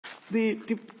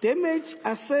The damage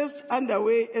assessed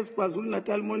underway as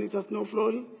KwaZulu-Natal monitor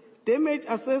snowfall. Damage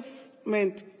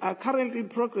assessment are currently in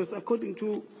progress according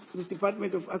to the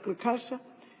Department of Agriculture,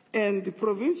 and the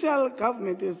provincial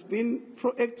government has been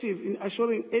proactive in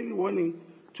assuring early warning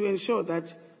to ensure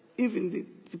that even the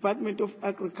Department of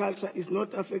Agriculture is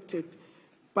not affected.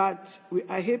 But we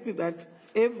are happy that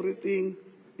everything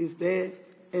is there,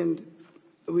 and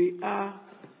we are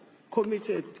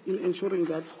committed in ensuring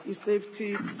that the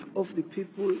safety of the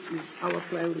people is our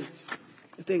priority.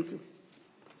 Thank you.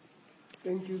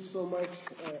 Thank you so much,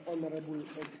 Honorable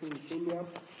Acting Premier,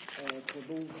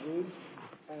 for those words.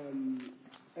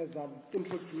 As I've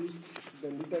introduced the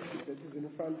leadership that is in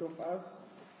front of us,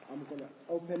 I'm going to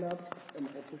open up an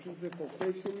opportunity for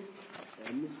questions.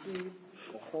 Missy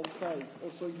Okokta is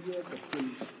also here. They've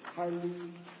been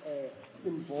highly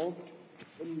involved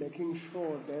in making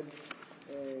sure that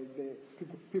the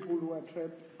people who are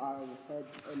trapped are heard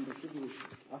and receiving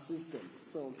assistance.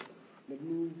 So let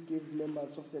me give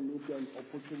members of the media an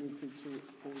opportunity to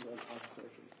pose and ask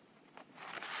questions.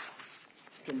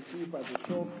 You can see by the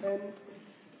show of hands,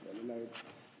 and when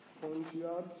I point you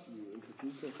out, you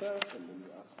introduce yourself and then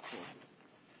you ask questions.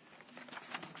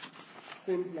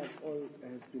 Seems like all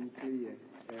has been clear,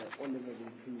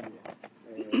 honorable clear.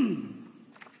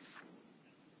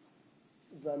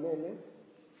 Zanele.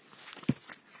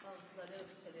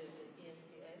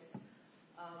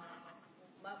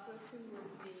 My question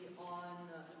would be on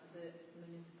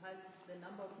the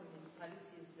number of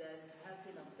municipalities that have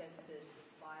been affected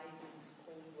by this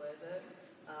cold weather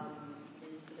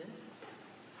incident.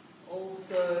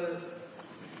 Also,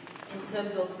 in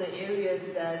terms of the areas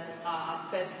that are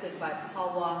affected by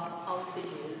power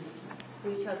outages,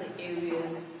 which are the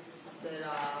areas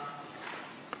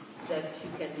that you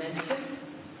can mention?